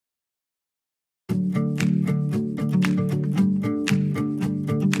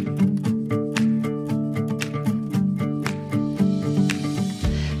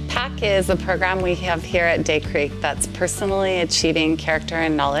PAC is a program we have here at Day Creek that's personally achieving character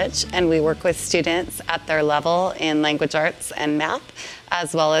and knowledge, and we work with students at their level in language arts and math,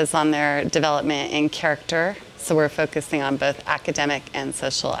 as well as on their development in character. So we're focusing on both academic and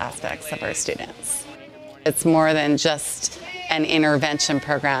social aspects of our students. It's more than just an intervention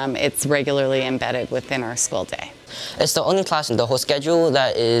program, it's regularly embedded within our school day. It's the only class in the whole schedule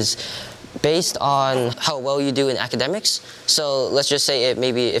that is based on how well you do in academics. So let's just say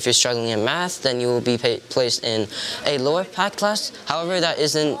maybe if you're struggling in math, then you will be placed in a lower PAC class. However, that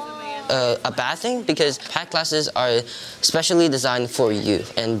isn't a bad thing because PAC classes are specially designed for you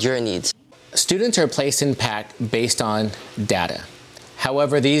and your needs. Students are placed in PAC based on data.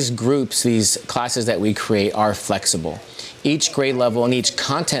 However, these groups, these classes that we create are flexible. Each grade level and each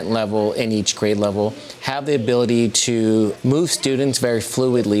content level in each grade level have the ability to move students very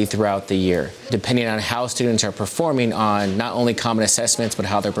fluidly throughout the year, depending on how students are performing on not only common assessments, but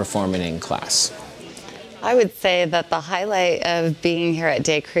how they're performing in class. I would say that the highlight of being here at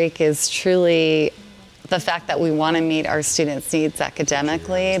Day Creek is truly the fact that we want to meet our students' needs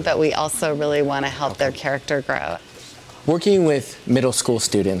academically, but we also really want to help their character grow. Working with middle school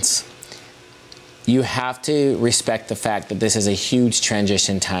students, you have to respect the fact that this is a huge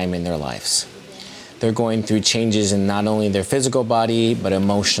transition time in their lives. They're going through changes in not only their physical body, but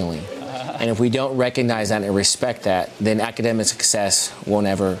emotionally. And if we don't recognize that and respect that, then academic success won't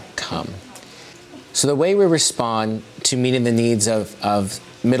ever come. So the way we respond to meeting the needs of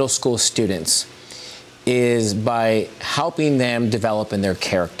middle school students is by helping them develop in their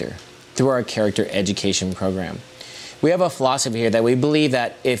character through our character education program. We have a philosophy here that we believe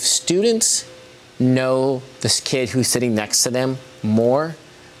that if students know this kid who's sitting next to them more,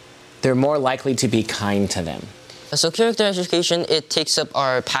 they're more likely to be kind to them. So character education, it takes up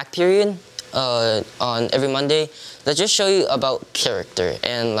our PAC period on every Monday that just show you about character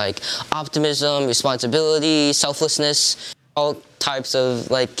and like optimism, responsibility, selflessness, all types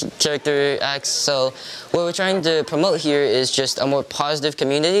of like character acts. So what we're trying to promote here is just a more positive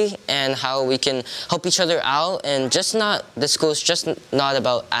community and how we can help each other out, and just not, the school's just not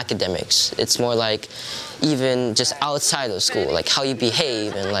about academics. It's more like even just outside of school, like how you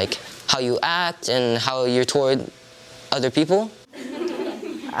behave and like how you act and how you're toward other people.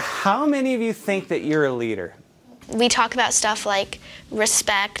 How many of you think that you're a leader? We talk about stuff like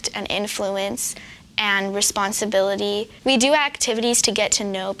respect and influence and responsibility. We do activities to get to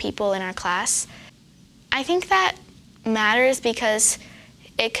know people in our class. I think that matters because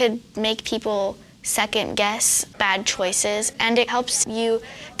it could make people second guess bad choices, and it helps you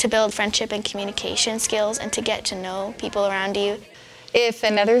to build friendship and communication skills and to get to know people around you. If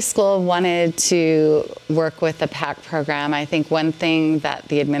another school wanted to work with the PAC program, I think one thing that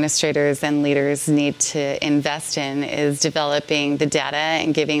the administrators and leaders need to invest in is developing the data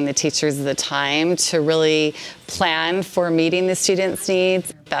and giving the teachers the time to really plan for meeting the students'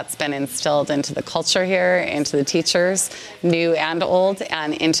 needs. That's been instilled into the culture here, into the teachers, new and old,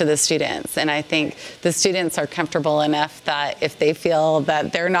 and into the students. And I think the students are comfortable enough that if they feel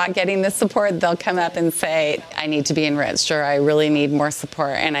that they're not getting the support, they'll come up and say, I need to be enriched, or I really need more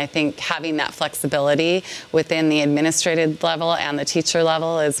support. And I think having that flexibility within the administrative level and the teacher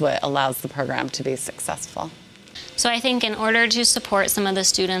level is what allows the program to be successful. So I think in order to support some of the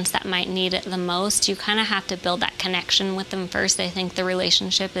students that might need it the most, you kind of have to build that connection with them first. I think the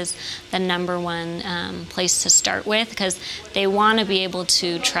relationship is the #1 place to start with, because they want to be able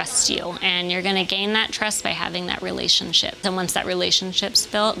to trust you, and you're going to gain that trust by having that relationship. And once that relationship's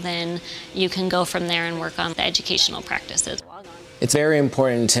built, then you can go from there and work on the educational practices. It's very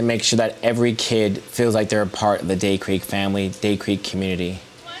important to make sure that every kid feels like they're a part of the Day Creek family, Day Creek community.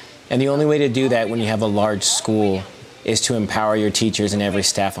 And the only way to do that when you have a large school is to empower your teachers and every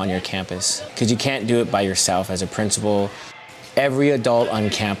staff on your campus, because you can't do it by yourself as a principal. Every adult on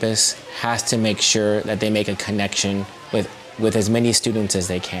campus has to make sure that they make a connection with as many students as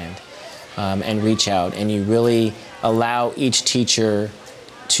they can and reach out. And you really allow each teacher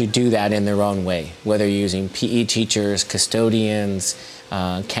to do that in their own way, whether you're using PE teachers, custodians,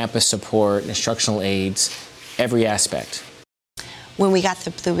 campus support, instructional aides, every aspect. When we got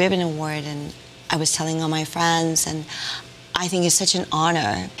the Blue Ribbon Award, and I was telling all my friends, and I think it's such an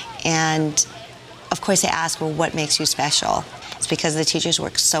honor. And of course they ask, well, what makes you special? It's because the teachers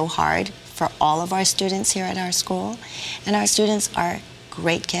work so hard for all of our students here at our school. And our students are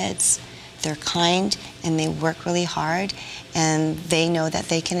great kids. They're kind and they work really hard, and they know that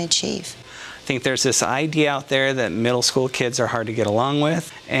they can achieve. I think there's this idea out there that middle school kids are hard to get along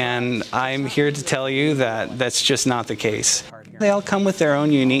with, and I'm here to tell you that that's just not the case. They all come with their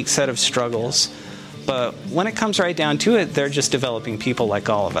own unique set of struggles, But when it comes right down to it, they're just developing people like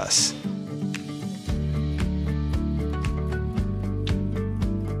all of us.